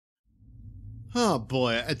Oh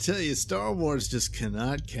boy, I tell you, Star Wars just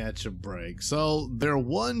cannot catch a break. So their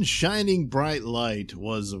one shining bright light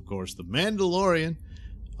was, of course, The Mandalorian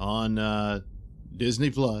on Disney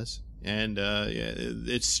Plus, and yeah,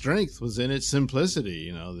 its strength was in its simplicity.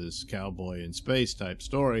 You know, this cowboy in space type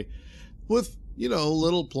story, with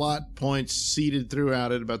little plot points seeded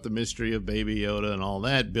throughout it about the mystery of Baby Yoda and all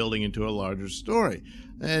that, building into a larger story,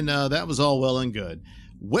 and that was all well and good.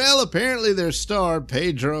 Well, apparently their star,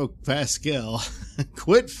 Pedro Pascal,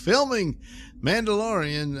 quit filming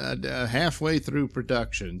Mandalorian halfway through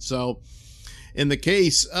production. So, in the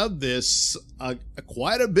case of this,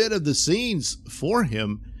 quite a bit of the scenes for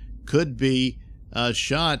him could be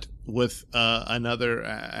shot with another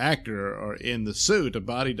actor or in the suit, a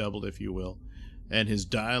body double, if you will, and his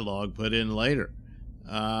dialogue put in later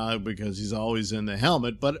because he's always in the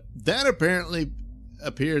helmet. But that apparently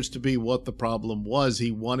appears to be what the problem was. He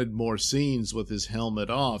wanted more scenes with his helmet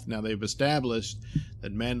off. Now, they've established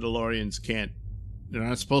that Mandalorians they're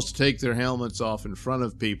not supposed to take their helmets off in front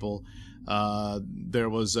of people. There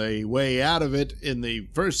was a way out of it in the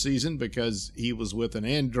first season because he was with an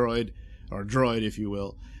android, or droid, if you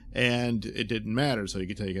will, and it didn't matter, so he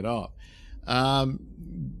could take it off.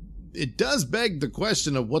 It does beg the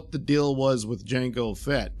question of what the deal was with Jango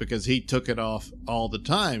Fett, because he took it off all the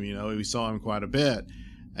time. We saw him quite a bit.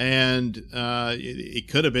 And it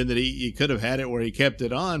could have been that he could have had it where he kept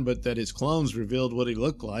it on, but that his clones revealed what he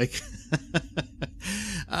looked like.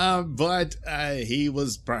 But he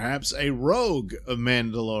was perhaps a rogue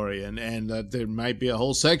Mandalorian, and there might be a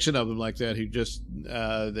whole section of them like that who just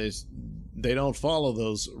they don't follow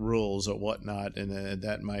those rules or whatnot, and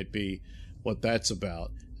that might be what that's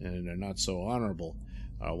about. And they're not so honorable,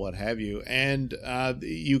 what have you. And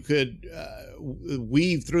you could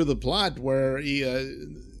weave through the plot where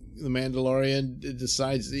the Mandalorian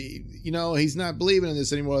decides, he's not believing in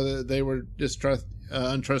this anymore. They were just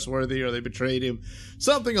untrustworthy, or they betrayed him,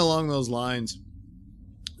 something along those lines.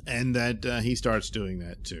 And that he starts doing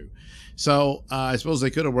that too. So I suppose they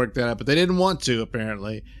could have worked that out, but they didn't want to,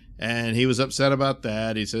 apparently. And he was upset about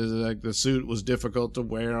that. He says the suit was difficult to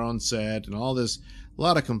wear on set and all this. A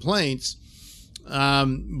lot of complaints,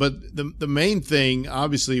 but the main thing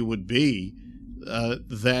obviously would be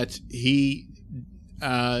that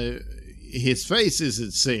his face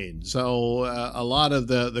isn't seen. So a lot of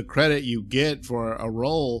the credit you get for a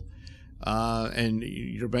role and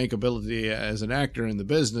your bankability as an actor in the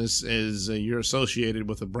business is you're associated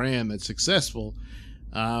with a brand that's successful,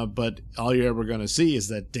 but all you're ever going to see is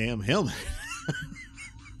that damn helmet.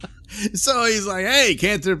 So he's like, hey,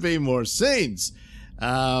 can't there be more scenes?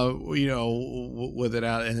 With it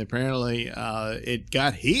out, and apparently it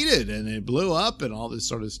got heated and it blew up and all this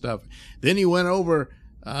sort of stuff. Then he went over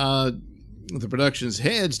the production's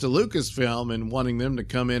heads to Lucasfilm and wanting them to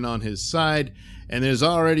come in on his side. And there's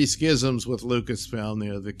already schisms with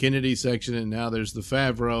Lucasfilm, the Kennedy section, and now there's the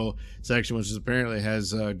Favreau section, which apparently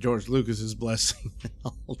has George Lucas's blessing and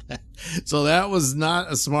all that. So that was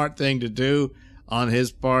not a smart thing to do on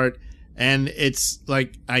his part. And it's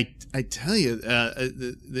like, I tell you, I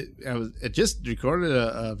just recorded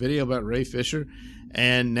a video about Ray Fisher,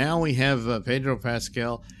 and now we have Pedro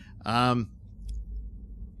Pascal.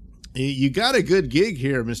 You got a good gig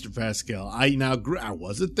here, Mr. Pascal. I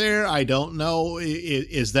wasn't there. I don't know.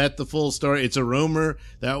 Is that the full story? It's a rumor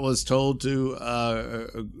that was told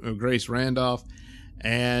to Grace Randolph,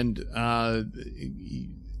 and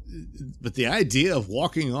but the idea of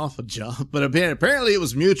walking off a job, but apparently it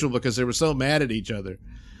was mutual because they were so mad at each other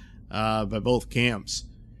by both camps,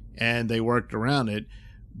 and they worked around it.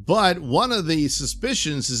 But one of the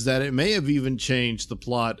suspicions is that it may have even changed the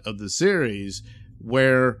plot of the series,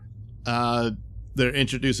 where they're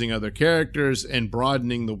introducing other characters and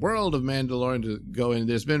broadening the world of Mandalorian to go in.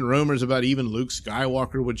 There's been rumors about even Luke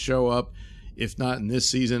Skywalker would show up, if not in this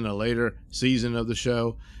season, a later season of the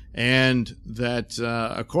show. And that,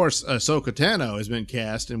 of course, Ahsoka Tano has been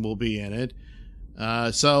cast and will be in it.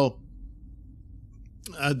 So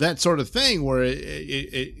that sort of thing where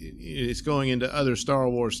it's going into other Star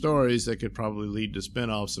Wars stories that could probably lead to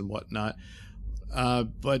spinoffs and whatnot.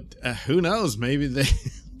 But who knows? Maybe they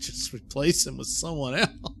just replace him with someone else.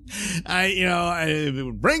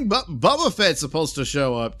 Boba Fett's supposed to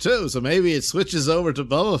show up too, so maybe it switches over to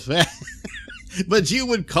Boba Fett. But you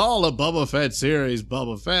would call a Boba Fett series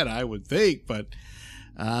Boba Fett, I would think. But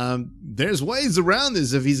there's ways around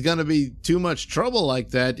this. If he's going to be too much trouble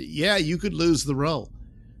like that, yeah, you could lose the role.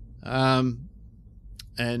 Off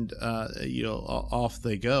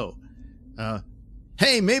they go.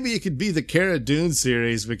 Hey, maybe it could be the Cara Dune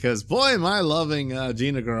series, because boy, am I loving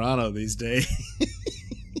Gina Carano these days.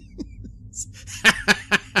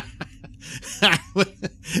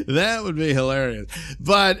 That would be hilarious.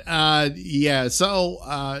 But yeah, so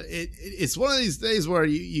it's one of these days where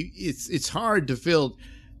it's hard to feel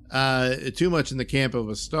too much in the camp of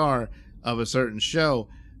a star of a certain show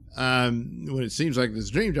when it seems like this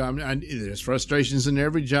dream job. There's frustrations in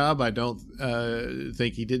every job. I don't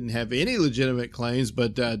think he didn't have any legitimate claims,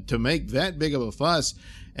 but to make that big of a fuss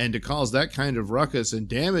and to cause that kind of ruckus and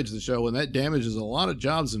damage the show, when that damages a lot of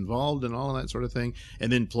jobs involved and all of that sort of thing, and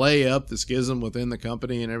then play up the schism within the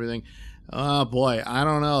company and everything, oh boy, I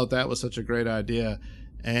don't know if that was such a great idea.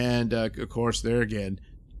 And of course, there again,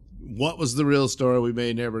 what was the real story? We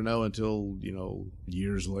may never know until,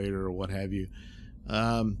 years later or what have you.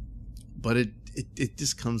 But it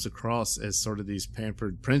just comes across as sort of these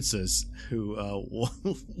pampered princes who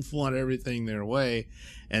want everything their way,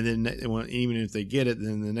 and then even if they get it,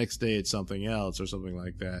 then the next day it's something else or something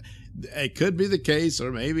like that. It could be the case, or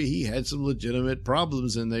maybe he had some legitimate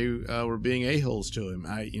problems and they were being a-holes to him.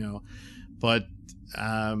 But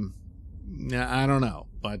I don't know.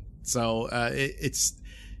 But so it's.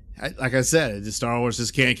 Like I said, the Star Wars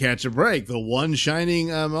just can't catch a break. The one shining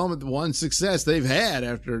moment, the one success they've had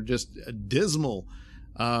after just a dismal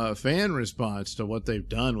fan response to what they've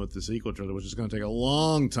done with the sequel trilogy, which is going to take a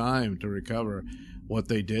long time to recover what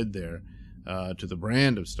they did there to the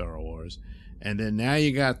brand of Star Wars. And then now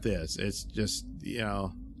you got this. It's just,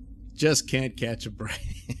 just can't catch a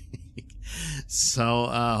break. So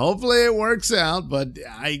hopefully it works out, but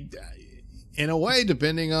in a way,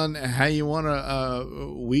 depending on how you want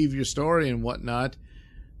to weave your story and whatnot,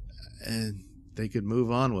 and they could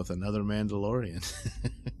move on with another Mandalorian.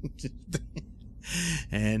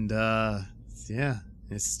 And yeah,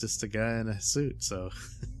 it's just a guy in a suit, so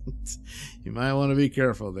you might want to be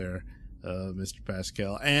careful there, Mr.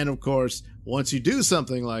 Pascal. And of course, once you do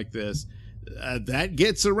something like this, that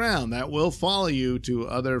gets around. That will follow you to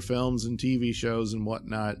other films and TV shows and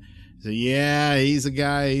whatnot. So yeah, he's a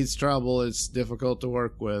guy, he's trouble, it's difficult to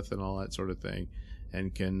work with and all that sort of thing,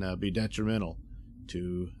 and can be detrimental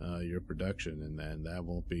to your production, and then that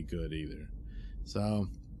won't be good either. So,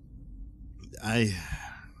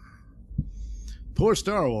 poor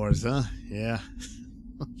Star Wars, huh? Yeah.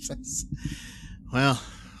 Well,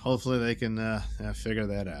 hopefully they can figure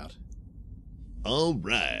that out. All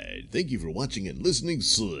right. Thank you for watching and listening.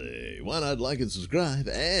 Why not like and subscribe,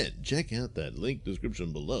 and check out that link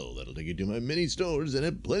description below. That'll take you to my mini stores and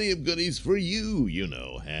have plenty of goodies for you.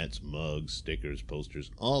 Hats, mugs, stickers, posters,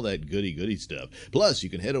 all that goody stuff. Plus, you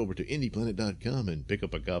can head over to indieplanet.com and pick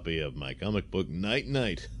up a copy of my comic book Night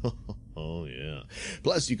Night. Oh, yeah.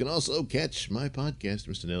 Plus, you can also catch my podcast,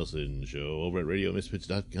 Mr. Nailsin Show, over at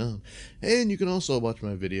RadioMisfits.com. And you can also watch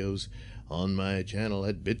my videos on my channel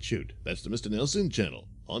at BitChute. That's the Mr. Nailsin channel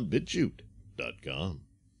on BitChute.com.